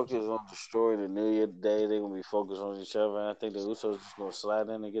to be focused on destroying the New Year Day. They're going to be focused on each other. And I think the Usos just going to slide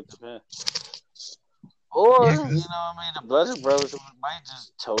in and get the pin. Or, Yeah, you know what I mean, the Bludgeon Brothers might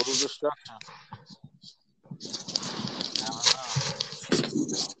just total destruction.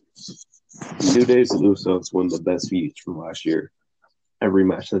 New Day's and Usos won the best feuds from last year. Every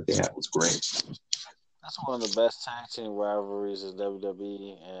match that they had was great. That's one of the best tag team rivalries in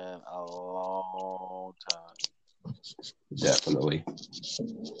WWE in a long time. Definitely.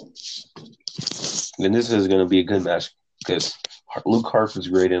 And this is going to be a good match because Luke Harper's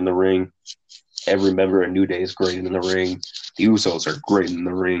great in the ring. Every member of New Day is great in the ring. The Usos are great in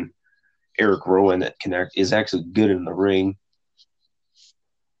the ring. Eric Rowan is actually good in the ring.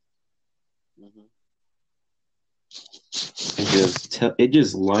 It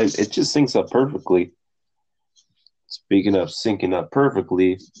just syncs up perfectly. Speaking of syncing up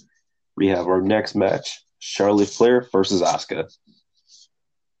perfectly, we have our next match: Charlotte Flair versus Asuka.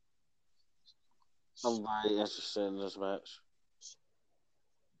 I'm very interested in this match.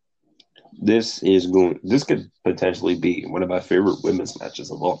 This could potentially be one of my favorite women's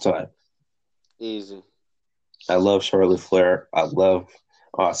matches of all time. Easy. I love Charlotte Flair. I love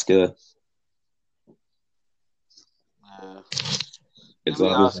Asuka. Yeah. It's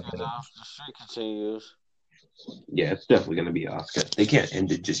obviously Asuka, though. The streak continues. Yeah, it's definitely going to be Asuka. They can't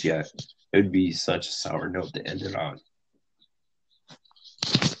end it just yet. It would be such a sour note to end it on.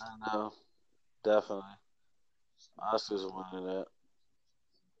 I know. Definitely. Asuka's winning that.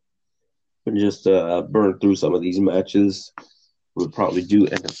 And just burn through some of these matches. We'll probably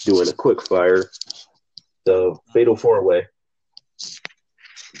end up doing a quick fire. The Fatal 4-Way.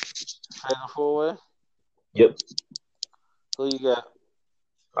 Fatal 4-Way? Yep. Who you got?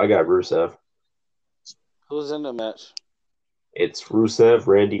 I got Rusev. Who's in the match? It's Rusev,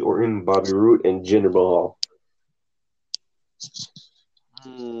 Randy Orton, Bobby Roode, and Jinder Mahal.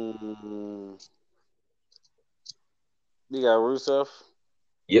 You got Rusev?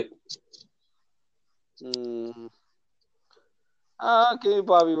 Yep. Give me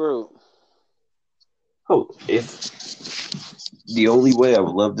Bobby Roode. Oh, the only way I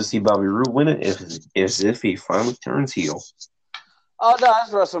would love to see Bobby Roode win it is if he finally turns heel. Oh, no, that's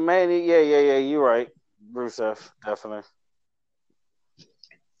WrestleMania. Yeah, you're right. Rusev, definitely.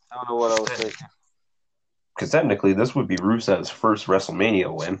 I don't know what I was thinking. Because technically, this would be Rusev's first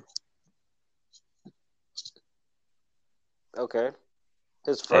WrestleMania win. Okay.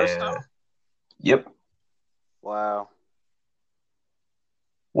 His first, though? Yep. Wow.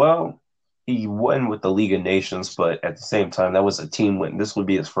 Well, he won with the League of Nations, but at the same time, that was a team win. This would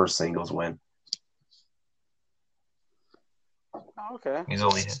be his first singles win. Okay.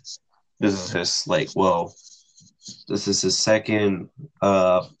 This is his second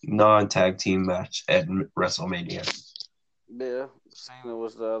non-tag team match at WrestleMania. Yeah. Cena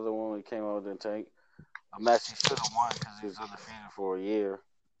was the other one we came out with the tank. A match he should have won because he was undefeated for a year.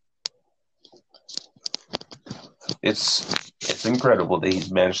 It's incredible that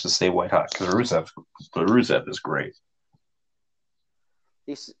he's managed to stay white hot because Rusev is great.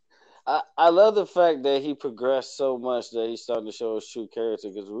 He's, I love the fact that he progressed so much that he's starting to show his true character.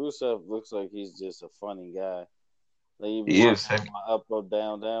 Because Rusev looks like he's just a funny guy. Like you be He is, watching him up,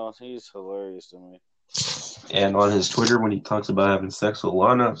 down, down. He's hilarious to me. and on his Twitter when he talks about having sex with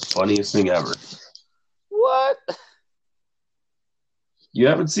Lana, funniest thing ever. What? You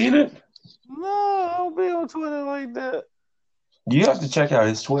haven't seen it? No, I don't be on Twitter like that. You have to check out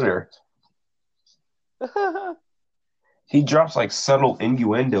his Twitter. He drops like subtle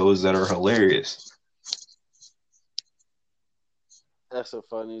innuendos that are hilarious. That's a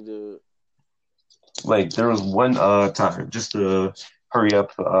funny dude. Like there was one time, just to hurry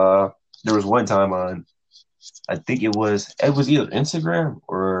up, there was one time on, I think it was either Instagram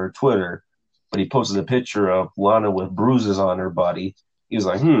or Twitter, but he posted a picture of Lana with bruises on her body. He was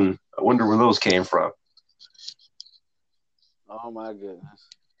like, I wonder where those came from. Oh my goodness.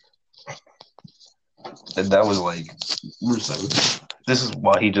 And that was like, Rusev, this is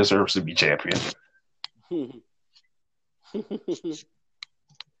why he deserves to be champion. Yeah,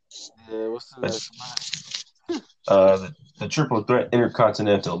 what's the next match? The triple threat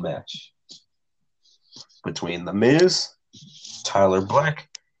intercontinental match between The Miz, Tyler Black,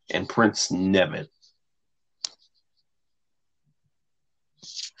 and Prince Nevin.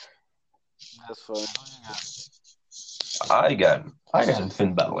 That's funny. I got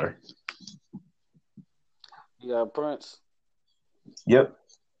Finn Balor. You got Prince. Yep,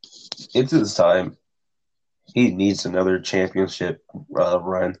 it's his time. He needs another championship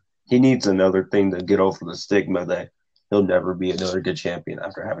run. He needs another thing to get over the stigma that he'll never be another good champion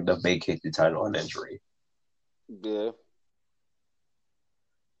after having to vacate the title on injury. Yeah.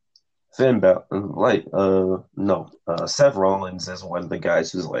 Finn Balor, Seth Rollins is one of the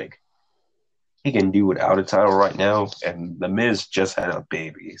guys who's like, he can do without a title right now, and The Miz just had a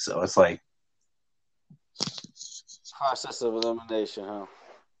baby, so it's like Process of elimination, huh?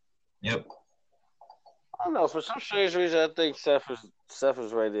 Yep. I don't know. For some strange reason, I think Seth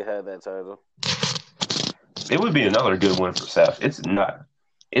was ready to have that title. It would be another good one for Seth. It's not.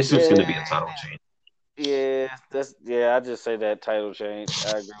 It's just going to be a title change. Yeah, I just say that title change.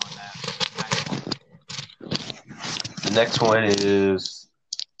 I agree with that. The next one is,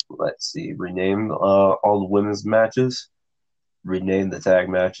 let's see, rename all the women's matches, rename the tag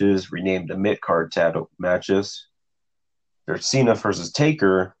matches, rename the mid-card title matches. There's Cena versus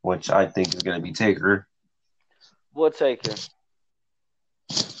Taker, which I think is going to be Taker. What Taker?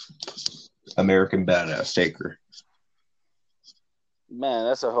 American Badass Taker. Man,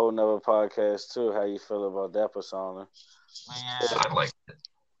 that's a whole nother podcast too. How you feel about that persona? Yeah. I like it.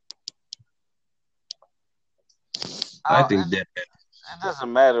 I think that it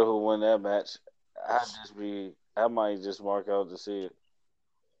doesn't matter who win that match. I might just mark out to see it.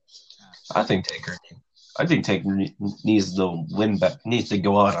 I think Taker needs to win back. Needs to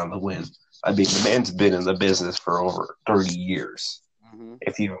go out on the win. I mean, the man's been in the business for over 30 years. Mm-hmm.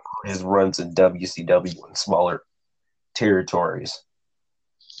 If you include his runs in WCW and smaller territories,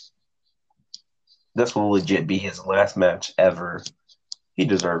 this will legit be his last match ever. He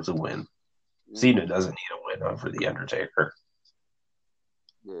deserves a win. Mm-hmm. Cena doesn't need a win over The Undertaker.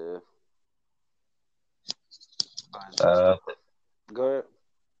 Yeah. Go ahead.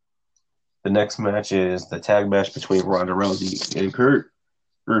 The next match is the tag match between Ronda Rousey and Kurt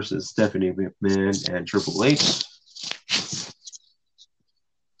versus Stephanie McMahon and Triple H.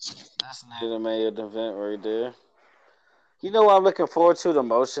 That's an animated event right there. You know what I'm looking forward to the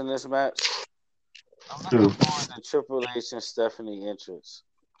most in this match? I'm looking forward to Triple H and Stephanie entrance.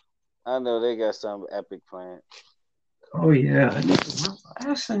 I know they got some epic planned. Oh, yeah.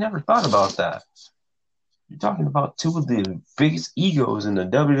 I actually never thought about that. You're talking about two of the biggest egos in the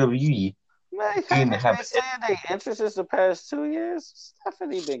WWE. Man, you can't be saying they entrances the past 2 years.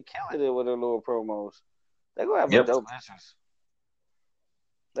 Stephanie been killing it with her little promos. They're going to have a dope entrance.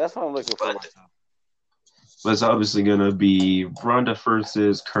 That's what I'm looking forward to. But it's obviously going to be Ronda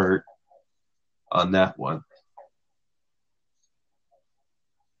versus Kurt on that one.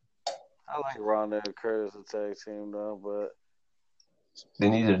 I like Ronda and Kurt as a tag team, though, but they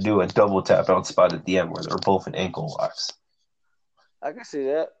need to do a double tap out spot at the end where they're both in ankle locks. I can see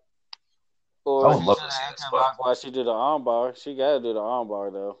that. Or I would love to see that spot. While she do the armbar, she got to do the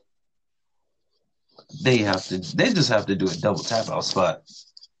armbar though. They just have to do a double tap out spot.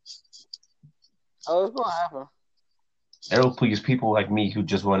 Oh, it's gonna happen. It'll please people like me who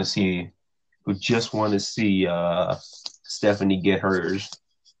just want to see Stephanie get hers.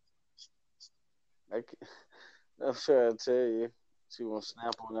 I'm sure I tell you, she won't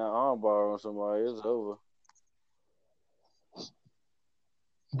snap on that armbar on somebody. It's over.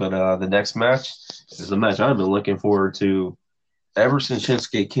 But the next match is the match I've been looking forward to ever since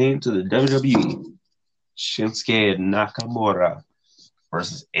Shinsuke came to the WWE. Shinsuke Nakamura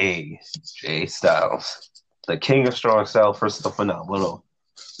versus AJ Styles. The King of Strong Style versus the Phenomenal.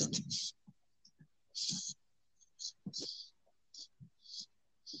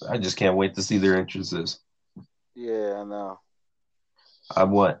 I just can't wait to see their entrances. Yeah, I know.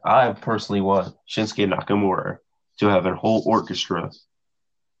 I personally want Shinsuke Nakamura to have a whole orchestra.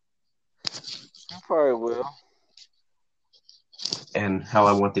 You probably will. And how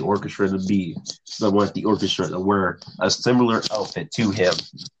I want the orchestra to be. So I want the orchestra to wear a similar outfit to him.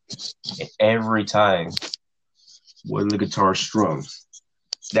 And every time when the guitar strums,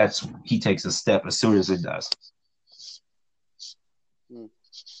 he takes a step as soon as it does.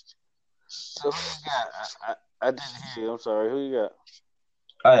 So who you got? I didn't hear you. I'm sorry. Who you got?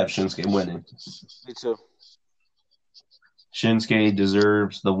 I have Shinsuke winning. Me too. Shinsuke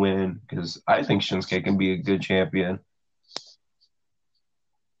deserves the win because I think Shinsuke can be a good champion.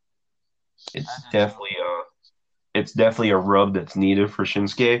 It's definitely a rub that's needed for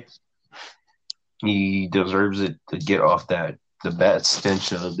Shinsuke. He deserves it to get off the bad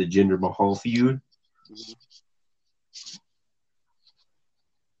stench of the Jinder Mahal feud. Mm-hmm.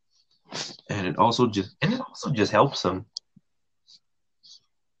 And it also just helps him.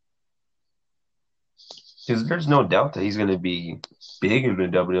 Because there's no doubt that he's going to be big in the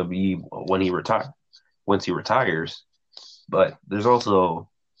WWE once he retires. But there's also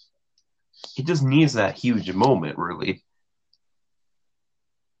he just needs that huge moment, really.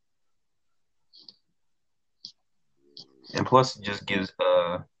 And plus, it just gives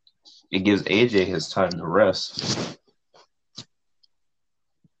AJ his time to rest.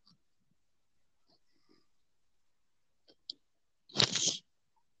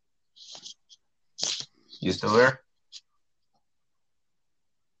 You still there?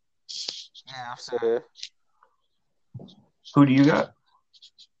 Yeah, I'm still here. Who do you got?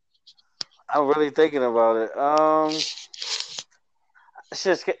 I'm really thinking about it.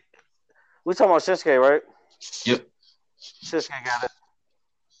 Shinsuke. We talking about Shinsuke, right? Yep. Shinsuke got it.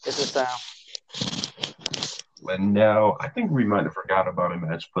 It's his time. And now, I think we might have forgot about a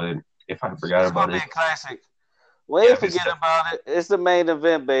match, but if I forgot It's about gonna it, be a classic. We ain't forget it's about it. It's the main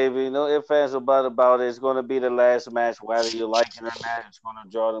event, baby. No ifs, ands, or buts about it. It's going to be the last match, whether you like it or not. It's going to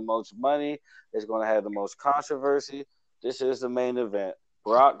draw the most money. It's going to have the most controversy. This is the main event.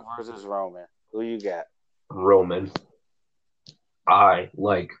 Brock versus Roman. Who you got? Roman. I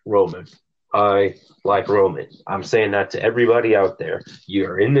like Roman. I like Roman. I'm saying that to everybody out there.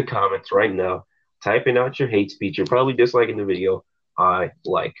 You're in the comments right now, typing out your hate speech. You're probably disliking the video. I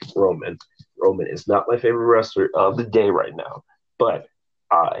like Roman. Roman is not my favorite wrestler of the day right now, but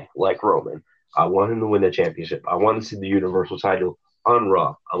I like Roman. I want him to win the championship. I want to see the Universal title on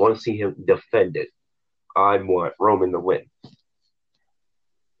Raw. I want to see him defend it. I want Roman to win.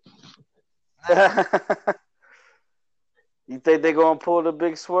 You think they're going to pull the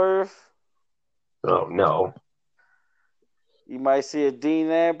big swerve? Oh, no. You might see a Dean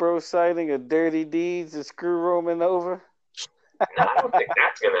Ambrose sighting, a Dirty Deeds, and screw Roman over. I don't think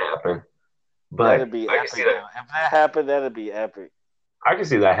that's going to happen. But that'd be epic. If that happened, that'd be epic. I can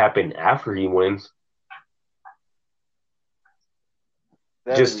see that happen after he wins.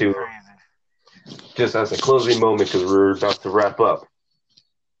 Just as a closing moment because we're about to wrap up.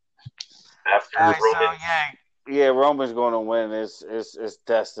 After Roman, so yeah, Roman's going to win. It's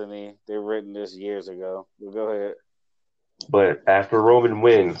destiny. They've written this years ago. Well, go ahead. But after Roman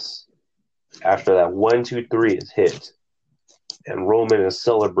wins, after that 1, 2, 3 is hit, and Roman is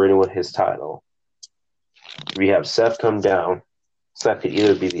celebrating with his title, we have Seth come down. Seth could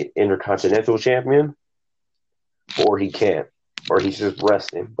either be the Intercontinental Champion, or he can't, or he's just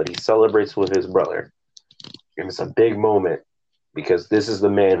resting, but he celebrates with his brother. And it's a big moment because this is the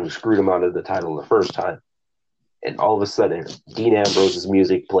man who screwed him out of the title the first time. And all of a sudden, Dean Ambrose's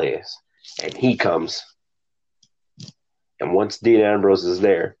music plays, and he comes. And once Dean Ambrose is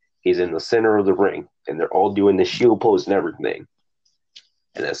there, he's in the center of the ring, and they're all doing the shield pose and everything.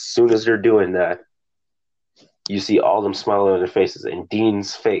 And as soon as they're doing that, you see all them smiling on their faces, and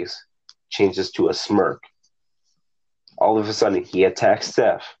Dean's face changes to a smirk. All of a sudden, he attacks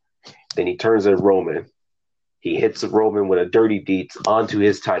Seth. Then he turns at Roman. He hits Roman with a Dirty Deeds onto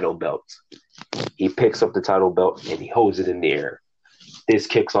his title belt. He picks up the title belt, and he holds it in the air. This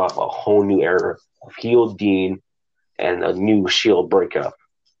kicks off a whole new era of heel Dean and a new Shield breakup.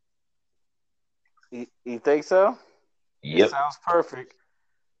 You think so? Yep. It sounds perfect.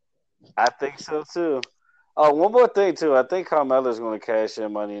 I think so, too. Oh, one more thing, too. I think Carmella's going to cash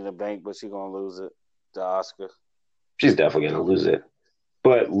in Money in the Bank, but she's going to lose it to Asuka. She's definitely going to lose it.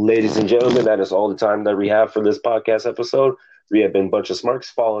 But, ladies and gentlemen, that is all the time that we have for this podcast episode. We have been Bunch of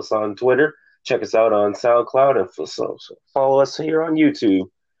Smarks. Follow us on Twitter. Check us out on SoundCloud and follow us here on YouTube.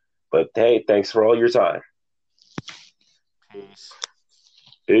 But hey, thanks for all your time. Peace.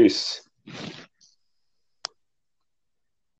 Peace.